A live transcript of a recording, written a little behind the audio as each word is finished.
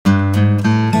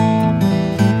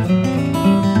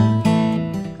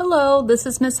this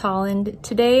is Miss Holland.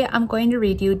 Today I'm going to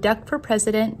read you Duck for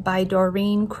President by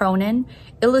Doreen Cronin,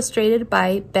 illustrated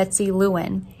by Betsy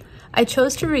Lewin. I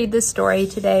chose to read this story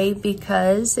today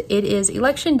because it is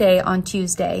Election Day on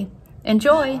Tuesday.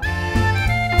 Enjoy!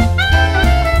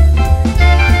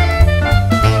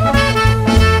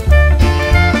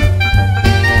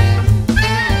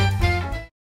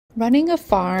 Running a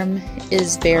farm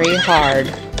is very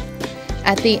hard.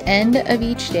 At the end of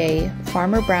each day,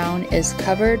 Farmer Brown is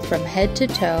covered from head to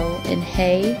toe in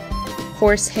hay,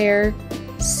 horsehair,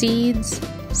 seeds,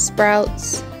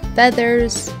 sprouts,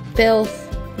 feathers,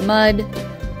 filth, mud,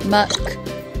 muck,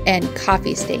 and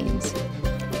coffee stains.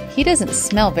 He doesn't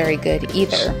smell very good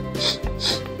either.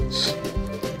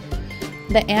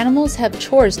 The animals have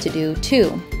chores to do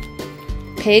too.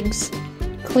 Pigs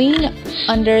clean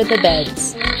under the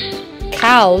beds.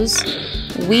 Cows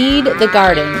weed the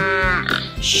garden.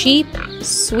 Sheep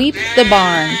sweep the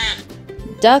barn.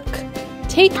 Duck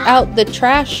take out the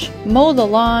trash, mow the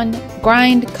lawn,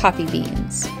 grind coffee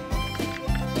beans.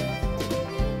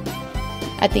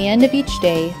 At the end of each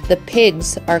day, the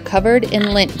pigs are covered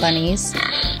in lint bunnies.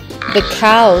 The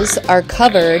cows are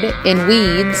covered in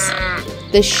weeds.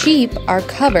 The sheep are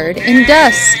covered in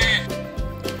dust.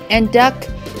 And Duck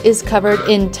is covered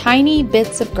in tiny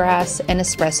bits of grass and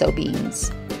espresso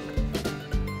beans.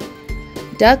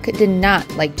 Duck did not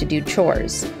like to do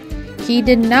chores. He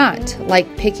did not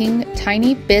like picking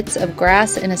tiny bits of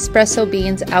grass and espresso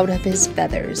beans out of his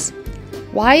feathers.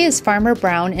 Why is Farmer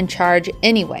Brown in charge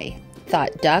anyway?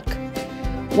 Thought Duck.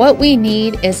 What we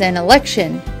need is an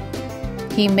election.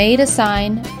 He made a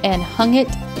sign and hung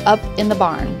it up in the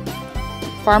barn.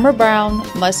 Farmer Brown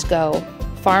must go.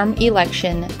 Farm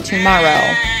election tomorrow.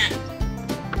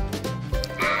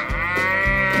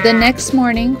 The next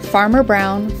morning, Farmer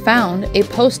Brown found a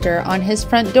poster on his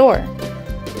front door.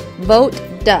 Vote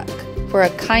Duck for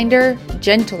a kinder,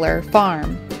 gentler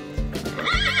farm.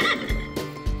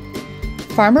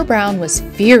 Farmer Brown was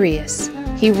furious.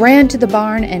 He ran to the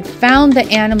barn and found the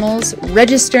animals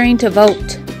registering to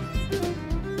vote.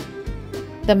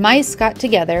 The mice got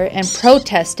together and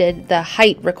protested the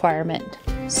height requirement,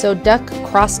 so Duck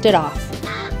crossed it off.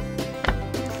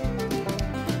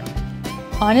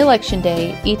 On Election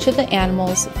Day, each of the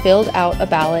animals filled out a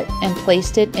ballot and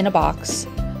placed it in a box.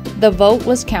 The vote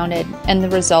was counted and the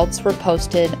results were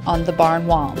posted on the barn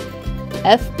wall.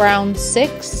 F. Brown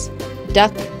 6,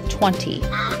 Duck 20.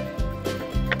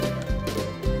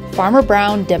 Farmer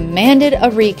Brown demanded a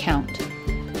recount.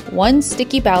 One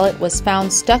sticky ballot was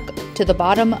found stuck to the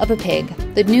bottom of a pig.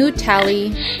 The new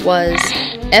tally was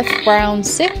F. Brown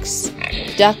 6,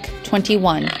 Duck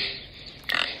 21.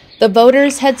 The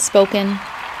voters had spoken.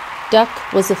 Duck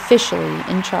was officially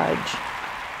in charge.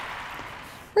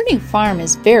 Running farm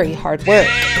is very hard work.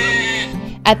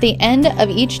 At the end of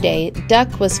each day,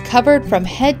 Duck was covered from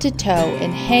head to toe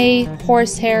in hay,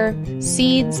 horsehair,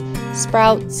 seeds,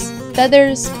 sprouts,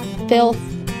 feathers, filth,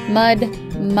 mud,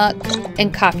 muck,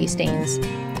 and coffee stains.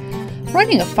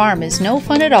 Running a farm is no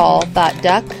fun at all, thought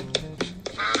Duck.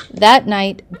 That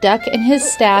night, Duck and his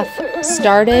staff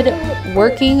started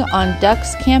working on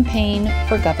Duck's campaign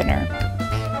for governor.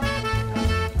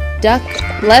 Duck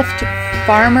left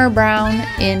Farmer Brown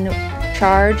in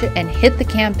charge and hit the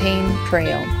campaign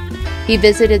trail. He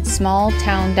visited small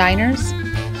town diners.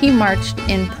 He marched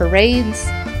in parades.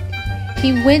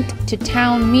 He went to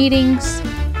town meetings.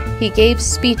 He gave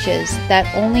speeches that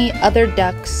only other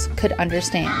ducks could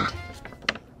understand.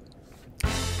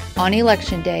 On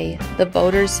Election Day, the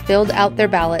voters filled out their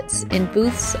ballots in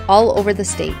booths all over the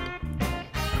state.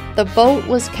 The vote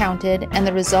was counted and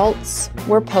the results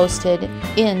were posted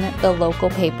in the local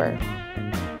paper.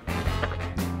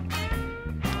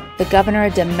 The governor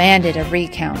demanded a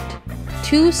recount.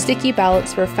 2 sticky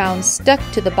ballots were found stuck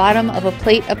to the bottom of a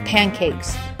plate of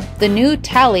pancakes. The new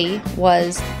tally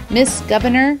was Miss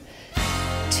Governor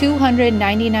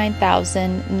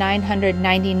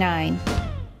 299,999,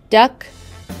 Duck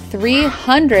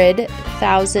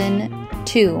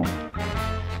 300,002.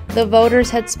 The voters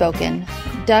had spoken.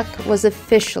 Duck was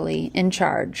officially in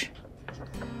charge.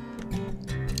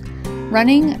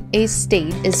 Running a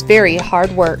state is very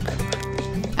hard work.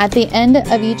 At the end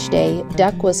of each day,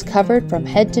 Duck was covered from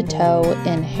head to toe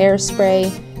in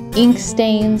hairspray, ink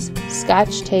stains,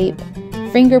 scotch tape,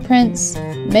 fingerprints,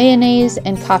 mayonnaise,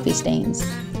 and coffee stains.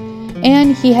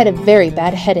 And he had a very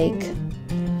bad headache.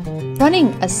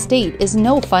 Running a state is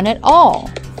no fun at all,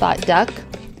 thought Duck.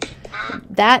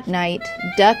 That night,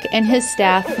 Duck and his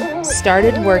staff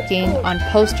started working on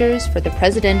posters for the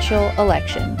presidential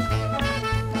election.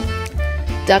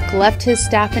 Duck left his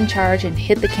staff in charge and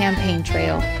hit the campaign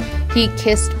trail. He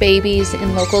kissed babies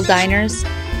in local diners.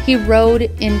 He rode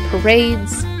in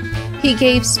parades. He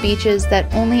gave speeches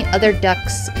that only other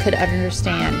ducks could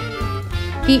understand.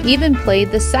 He even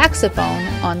played the saxophone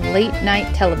on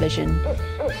late-night television.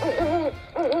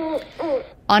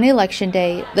 On Election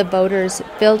Day, the voters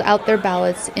filled out their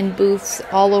ballots in booths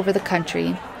all over the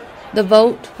country. The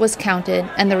vote was counted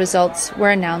and the results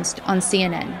were announced on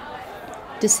CNN.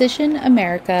 Decision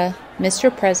America,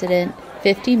 Mr. President,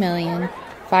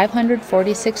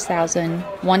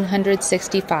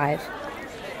 50,546,165.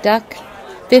 Duck,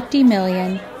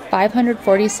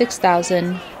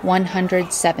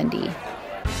 50,546,170.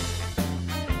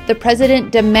 The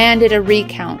president demanded a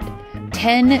recount.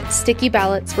 10 sticky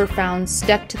ballots were found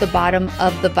stuck to the bottom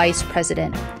of the vice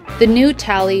president. The new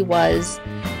tally was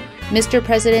Mr.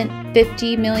 President,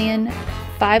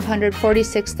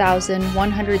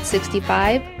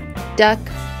 50,546,165. Duck,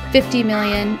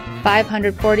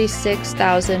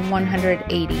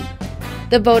 50,546,180.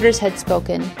 The voters had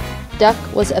spoken. Duck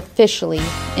was officially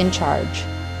in charge.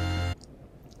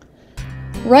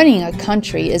 Running a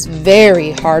country is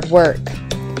very hard work.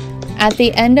 At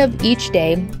the end of each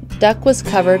day, Duck was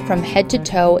covered from head to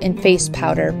toe in face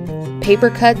powder, paper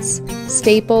cuts,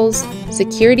 staples,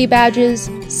 security badges,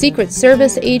 Secret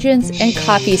Service agents, and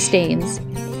coffee stains.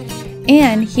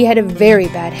 And he had a very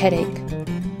bad headache.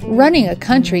 Running a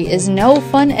country is no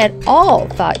fun at all,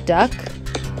 thought Duck.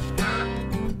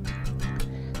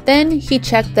 Then he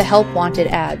checked the help wanted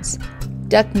ads.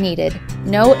 Duck needed,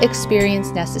 no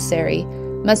experience necessary,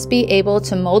 must be able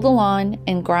to mow the lawn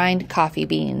and grind coffee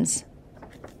beans.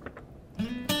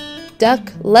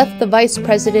 Duck left the vice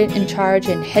president in charge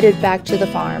and headed back to the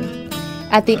farm.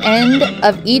 At the end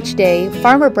of each day,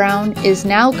 Farmer Brown is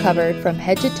now covered from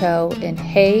head to toe in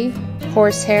hay,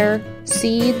 horsehair,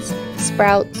 seeds,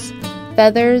 sprouts,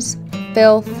 feathers,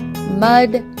 filth,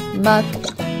 mud, muck,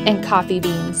 and coffee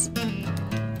beans.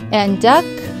 And Duck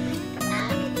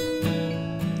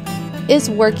is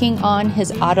working on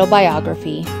his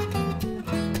autobiography.